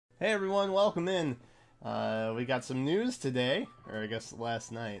Hey everyone, welcome in. We got some news today, or I guess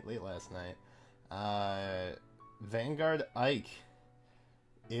last night, late last night. Vanguard Ike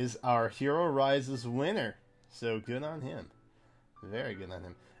is our Hero Rises winner, so good on him. Very good on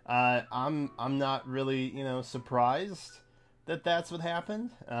him. I'm not really, surprised that that's what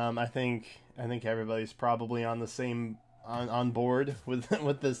happened. I think everybody's probably on the same on board with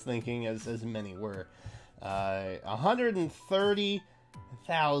with this thinking as many were.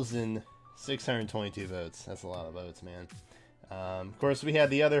 130,622 votes. That's a lot of votes, man. Of course, we had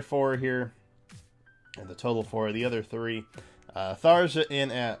the other four here, and the total for the other three. Tharja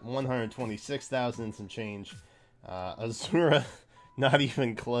in at 126,000 some change. Azura, not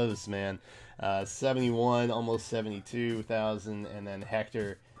even close, man. 71, almost 72,000, and then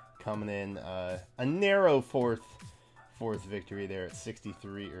Hector coming in a narrow fourth victory there at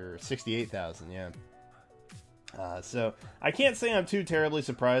 68,000. Yeah. So I can't say I'm too terribly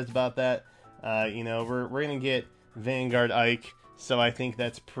surprised about that. We're gonna get Vanguard Ike, so I think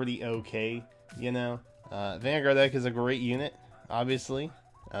that's pretty okay. Vanguard Ike is a great unit, obviously.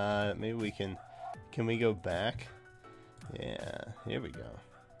 Maybe we can we go back? Yeah, here we go.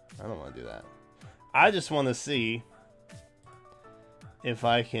 I don't want to do that. I just want to see if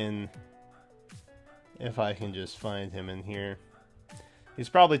I can just find him in here. He's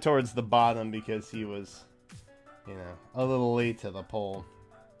probably towards the bottom because he was, a little late to the poll.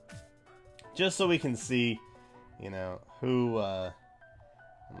 Just so we can see, who, oh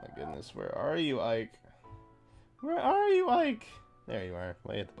my goodness, where are you, Ike? Where are you, Ike? There you are,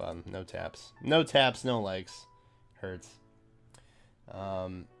 way at the bottom. No taps. No taps, no likes. Hurts.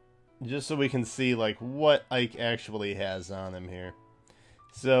 Just so we can see, like, what Ike actually has on him here.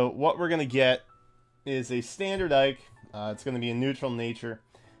 So, what we're going to get is a standard Ike. It's going to be a neutral nature.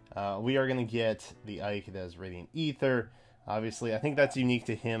 We are going to get the Ike that has Radiant Ether. Obviously, I think that's unique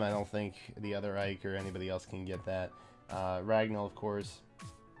to him. I don't think the other Ike or anybody else can get that. Ragnall, of course,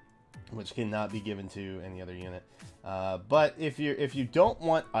 which cannot be given to any other unit. But if you don't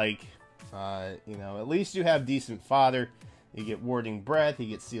want Ike, at least you have decent fodder. You get Warding Breath, you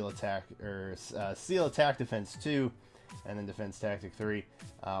get Seal Attack, or Seal Attack Defense 2, and then Defense Tactic 3.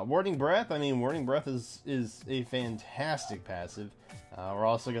 Warding Breath, Warding Breath is a fantastic passive. We're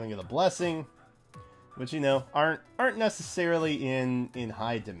also going to get a Blessing, which, aren't necessarily in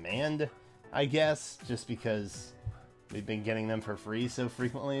high demand, I guess, just because we've been getting them for free so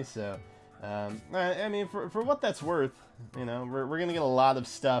frequently. So, for what that's worth, we're going to get a lot of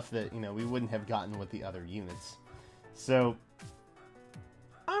stuff that, we wouldn't have gotten with the other units. So,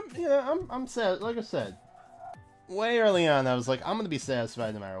 I'm sad. Like I said, way early on, I was like, I'm going to be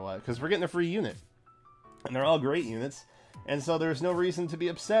satisfied no matter what, because we're getting a free unit. And they're all great units. And so there's no reason to be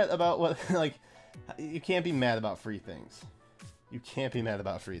upset about what, you can't be mad about free things. You can't be mad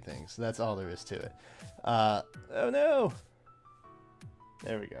about free things. That's all there is to it. Oh no!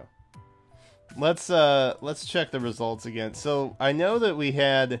 There we go. Let's check the results again. So, I know that we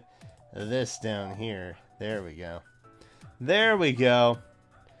had this down here. There we go. There we go.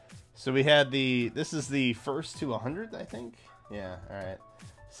 So we had this is the first to 100, I think. Yeah, alright.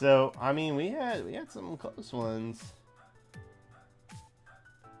 So, we had some close ones.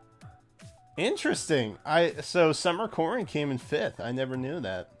 Interesting. So Summer Corrin came in 5th. I never knew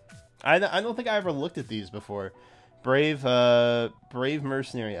that. I don't think I ever looked at these before. Brave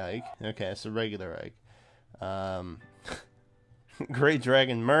Mercenary Ike. Okay, so regular Ike. Great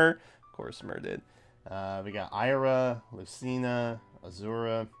Dragon Myr. Of course, Myr did. We got Ira, Lucina,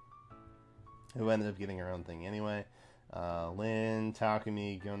 Azura, who ended up getting her own thing anyway. Lynn,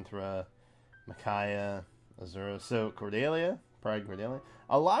 Takumi, Gunthra, Micaiah, Azura. So Cordelia, Pride Cordelia.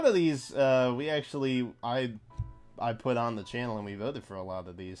 A lot of these I put on the channel and we voted for a lot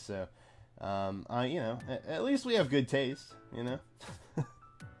of these. So at least we have good taste. If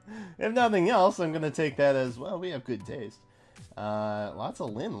nothing else, I'm gonna take that as well. We have good taste. Lots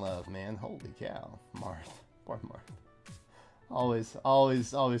of Lynn love, man. Holy cow. Marth. Poor Marth.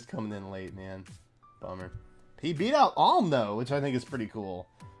 Always coming in late, man. Bummer. He beat out Alm, though, which I think is pretty cool.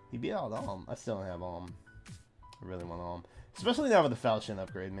 He beat out Alm. I still don't have Alm. I really want Alm. Especially now with the Falchion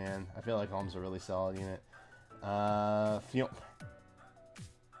upgrade, man. I feel like Alm's a really solid unit.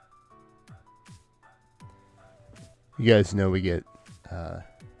 You guys know we get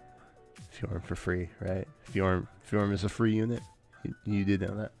Fjorm for free, right? Fjorm is a free unit. You did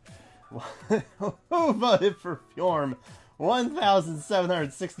know that. Who voted for Fjorm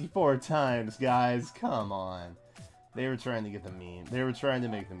 1,764 times, guys? Come on. They were trying to get the meme. They were trying to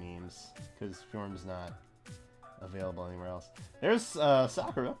make the memes because Fjorm's not available anywhere else. There's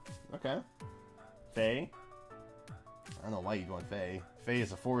Sakura. Okay. Faye. I don't know why you'd want Faye. Faye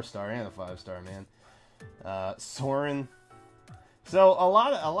is a 4-star and a 5-star, man. Soren. So a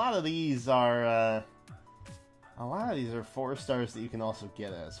lot of these are 4 stars that you can also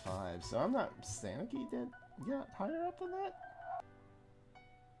get as 5. So I'm not. Staniki did get higher up than that.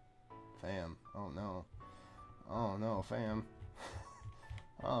 Fam. Oh no. Oh no, fam.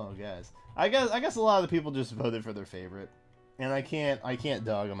 Oh guys. I guess a lot of the people just voted for their favorite, and I can't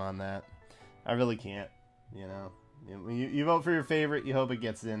dog them on that. I really can't. You know, you vote for your favorite. You hope it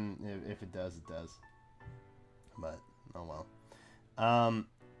gets in. If it does, it does. But oh well.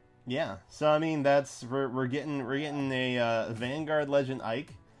 Yeah. So I mean, we're getting a Vanguard Legend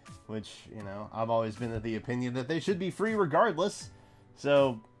Ike, which, you know, I've always been of the opinion that they should be free regardless.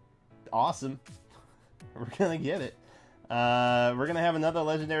 So awesome. We're gonna get it. We're gonna have another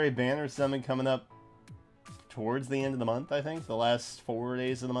legendary banner summon coming up towards the end of the month. I think the last 4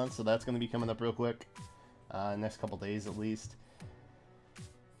 days of the month. So that's gonna be coming up real quick. Next couple days at least.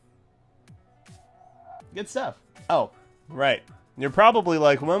 Good stuff. Oh, right. You're probably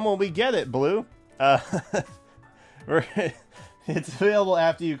like, when will we get it, Blue? It's available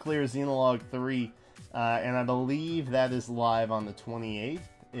after you clear Xenologue 3, and I believe that is live on the 28th,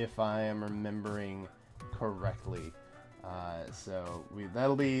 if I am remembering correctly. So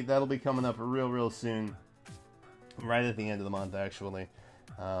that'll be coming up real soon, right at the end of the month, actually.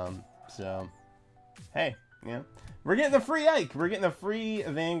 So, hey, yeah, we're getting a free Ike. We're getting a free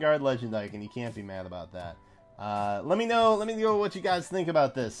Vanguard Legend Ike, and you can't be mad about that. Let me know what you guys think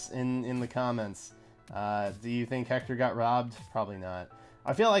about this in the comments. Do you think Hector got robbed? Probably not.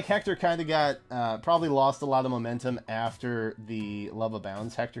 I feel like Hector kind of got, probably lost a lot of momentum after the Love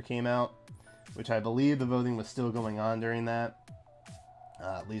Abounds Hector came out, which I believe the voting was still going on during that,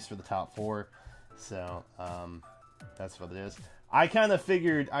 at least for the top 4. So, that's what it is. I kind of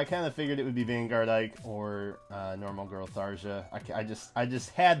figured it would be Vanguard Ike or Normal Girl Tharja. I just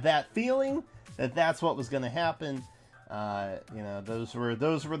had that feeling that that's what was going to happen. You know, those were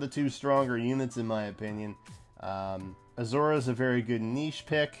the 2 stronger units in my opinion. Azora's a very good niche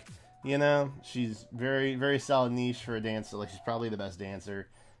pick. You know, she's very solid niche for a dancer. Like, she's probably the best dancer,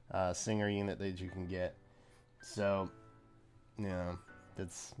 singer unit that you can get. So, you know,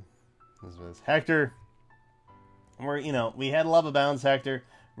 that's what it is. Hector. We had Love Abounds Hector.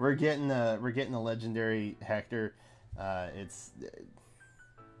 We're getting a legendary Hector. I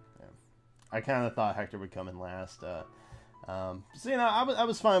kind of thought Hector would come in last. So, you know, I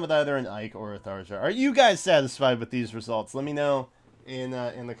was fine with either an Ike or a Tharja. Are you guys satisfied with these results? Let me know in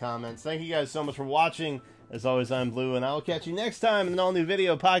the comments. Thank you guys so much for watching. As always, I'm Blue, and I will catch you next time in an all new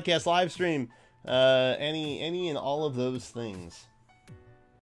video, podcast, live stream, any and all of those things.